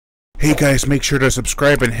Hey guys, make sure to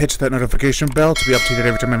subscribe and hit that notification bell to be updated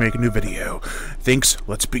every time I make a new video. Thanks,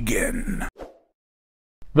 let's begin.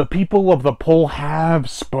 The people of the poll have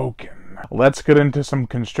spoken. Let's get into some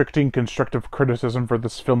constricting constructive criticism for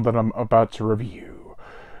this film that I'm about to review.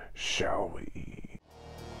 Shall we?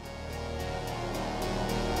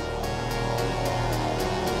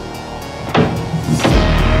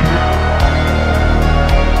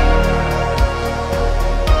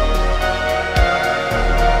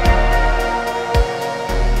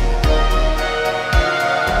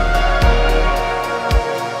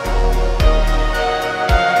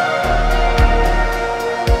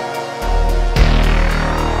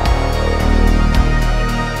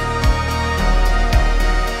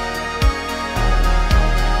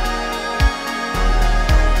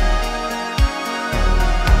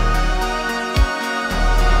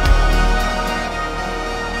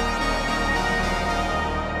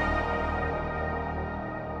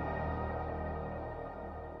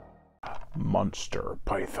 Monster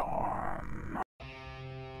Python.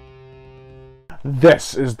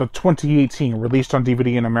 This is the 2018, released on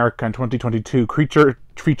DVD in America in 2022,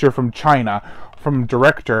 feature from China, from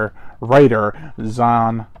director-writer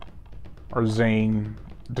Zhang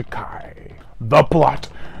Dekai. The plot: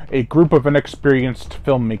 a group of inexperienced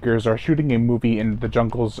filmmakers are shooting a movie in the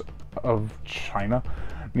jungles of China,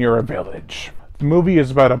 near a village. The movie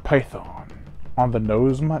is about a python. On the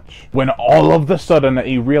nose much? When all of the sudden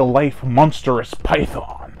a real-life monstrous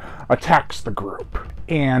python attacks the group,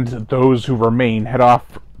 and those who remain head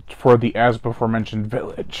off for the as-before-mentioned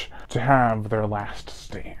village to have their last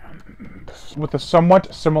stand. With a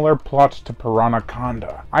somewhat similar plot to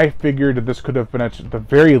Piranhaconda, I figured this could have been at the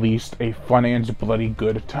very least a fun and bloody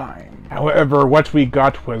good time. However, what we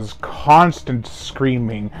got was constant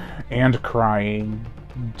screaming and crying,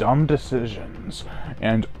 dumb decisions,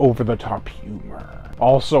 and over-the-top humor.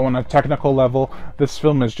 Also, on a technical level, this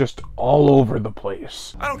film is just all over the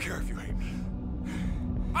place. I don't care if you hate me.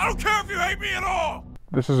 I don't care if you hate me at all!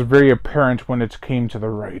 This is very apparent when it came to the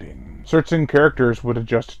writing. Certain characters would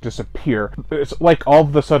just disappear. It's like all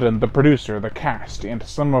of a sudden the producer, the cast, and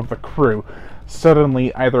some of the crew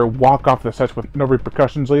suddenly either walk off the set with no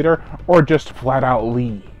repercussions later, or just flat out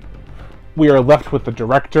leave. We are left with the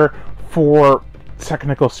director, 4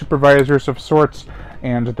 technical supervisors of sorts,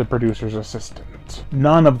 and the producer's assistant.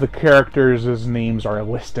 None of the characters' names are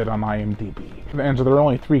listed on IMDb, and there are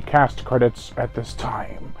only 3 cast credits at this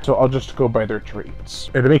time, so I'll just go by their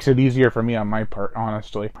traits. It makes it easier for me on my part,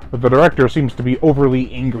 honestly. But the director seems to be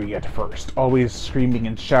overly angry at first, always screaming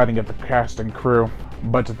and shouting at the cast and crew,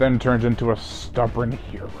 but then turns into a stubborn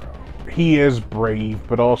hero. He is brave,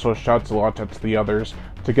 but also shouts a lot at the others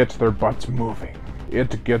to get their butts moving.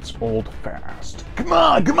 It gets old fast. Come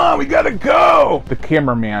on, we gotta go! The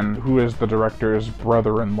cameraman, who is the director's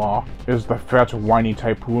brother-in-law, is the fat, whiny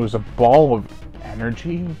type who is a ball of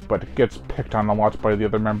energy, but gets picked on a lot by the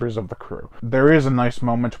other members of the crew. There is a nice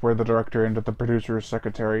moment where the director and the producer's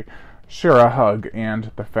secretary share a hug,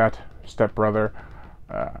 and the fat stepbrother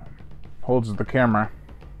holds the camera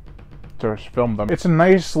to film them. It's a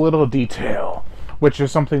nice little detail, which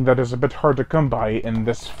is something that is a bit hard to come by in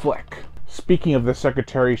this flick. Speaking of the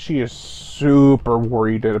secretary, she is super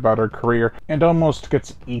worried about her career and almost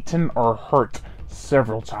gets eaten or hurt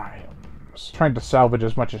several times, trying to salvage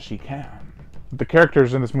as much as she can. The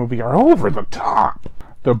characters in this movie are over the top.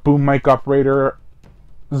 The boom mic operator,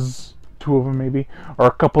 2 of them maybe, are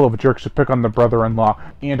a couple of jerks who pick on the brother-in-law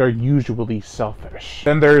and are usually selfish.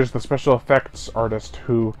 Then there's the special effects artist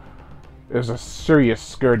who is a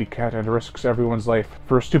serious scaredy cat and risks everyone's life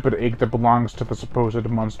for a stupid egg that belongs to the supposed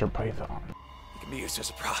monster python. It can be used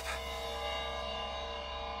as a prop.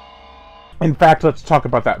 In fact, let's talk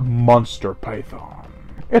about that monster python.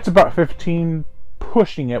 It's about 15,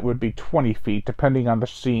 pushing it would be 20 feet, depending on the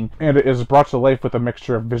scene, and it is brought to life with a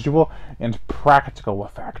mixture of visual and practical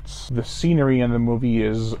effects. The scenery in the movie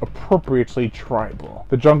is appropriately tribal.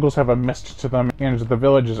 The jungles have a mist to them, and the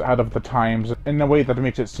village is out of the times in a way that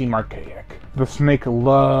makes it seem archaic. The snake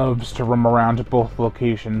loves to roam around both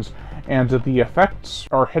locations, and the effects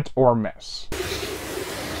are hit or miss.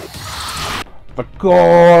 The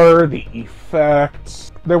gore, the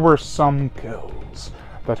effects, there were some kills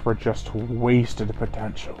that were just wasted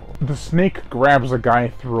potential. The snake grabs a guy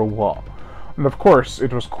through a wall, and of course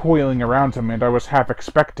it was coiling around him, and I was half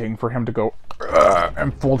expecting for him to go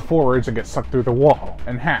and fold forwards and get sucked through the wall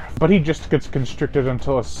in half. But he just gets constricted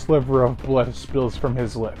until a sliver of blood spills from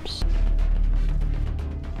his lips.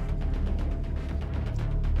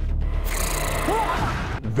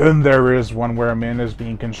 Then there is one where a man is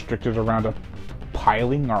being constricted around a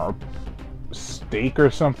piling or steak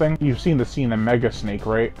or something. You've seen the scene in Mega Snake,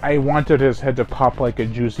 right? I wanted his head to pop like a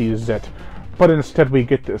juicy zit, but instead we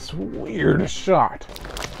get this weird shot.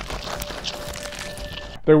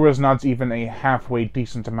 There was not even a halfway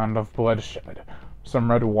decent amount of bloodshed.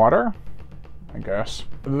 Some red water? I guess.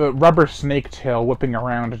 The rubber snake tail whipping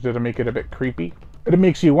around didn't make it a bit creepy. It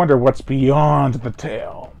makes you wonder what's beyond the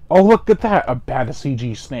tail. Oh, look at that! A bad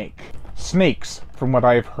CG snake. Snakes, from what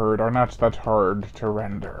I've heard, are not that hard to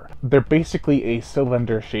render. They're basically a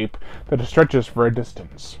cylinder shape that stretches for a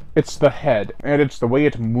distance. It's the head, and it's the way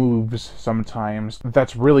it moves sometimes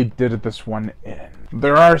that's really did this one in.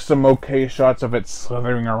 There are some okay shots of it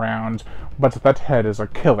slithering around, but that head is a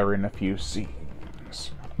killer in a few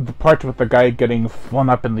scenes. The part with the guy getting flung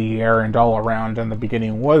up in the air and all around in the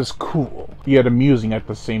beginning was cool, yet amusing at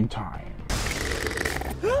the same time.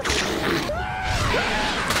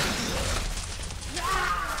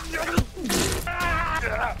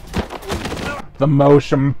 The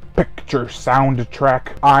motion picture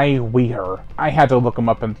soundtrack, I Weir. I had to look him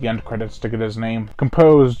up in the end credits to get his name.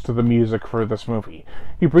 Composed the music for this movie.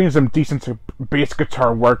 He brings some decent bass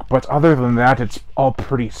guitar work, but other than that, it's all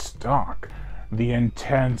pretty stock. The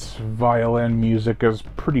intense violin music is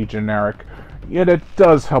pretty generic, yet it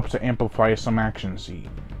does help to amplify some action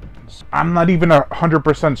scenes. I'm not even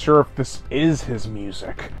 100% sure if this is his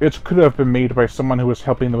music. It could have been made by someone who was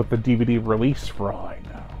helping with the DVD release for all I know.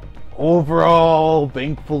 Overall,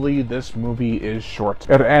 thankfully, this movie is short.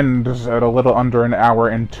 It ends at a little under an hour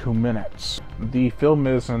and 2 minutes. The film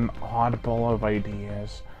is an oddball of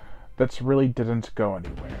ideas that really didn't go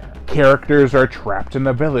anywhere. Characters are trapped in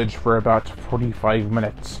a village for about 45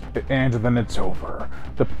 minutes, and then it's over.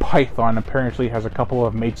 The python apparently has a couple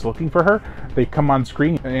of mates looking for her. They come on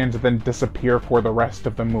screen and then disappear for the rest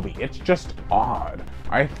of the movie. It's just odd.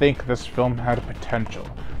 I think this film had potential,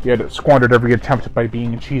 yet it squandered every attempt by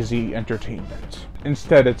being cheesy entertainment.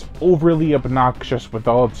 Instead, it's overly obnoxious with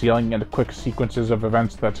all its yelling and quick sequences of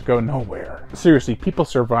events that go nowhere. Seriously, people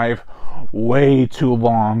survive way too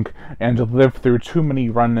long and live through too many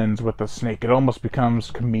run-ins with the snake. It almost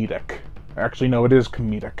becomes comedic. Actually, no, it is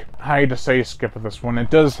comedic. I'd say skip this one.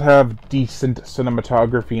 It does have decent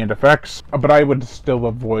cinematography and effects, but I would still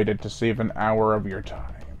avoid it to save an hour of your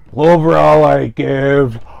time. Overall, I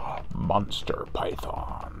give Monster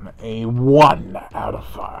Python a 1 out of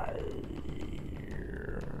 5.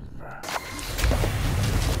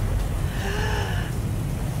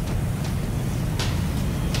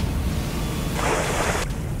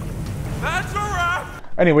 That's a wrap!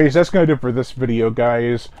 Anyways, that's gonna do it for this video,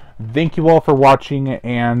 guys. Thank you all for watching,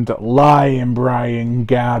 and Lion Brian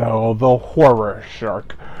Gatto, the horror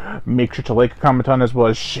shark. Make sure to like, comment on, as well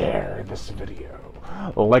as share this video.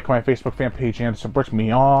 Like my Facebook fan page and support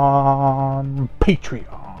me on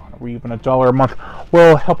Patreon, where even $1 a month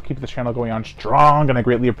will help keep the channel going on strong, and I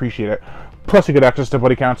greatly appreciate it. Plus, you get access to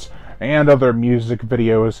buddy counts and other music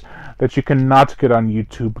videos that you cannot get on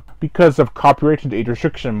YouTube because of copyright and age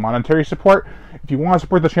restriction. Monetary support, if you want to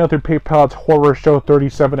support the channel through PayPal, it's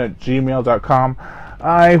horrorshow37@gmail.com.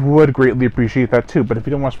 I would greatly appreciate that too, but if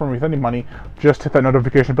you don't want to support me with any money, just hit that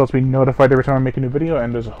notification bell to be notified every time I make a new video,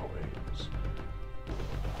 and as always,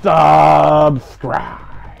 subscribe.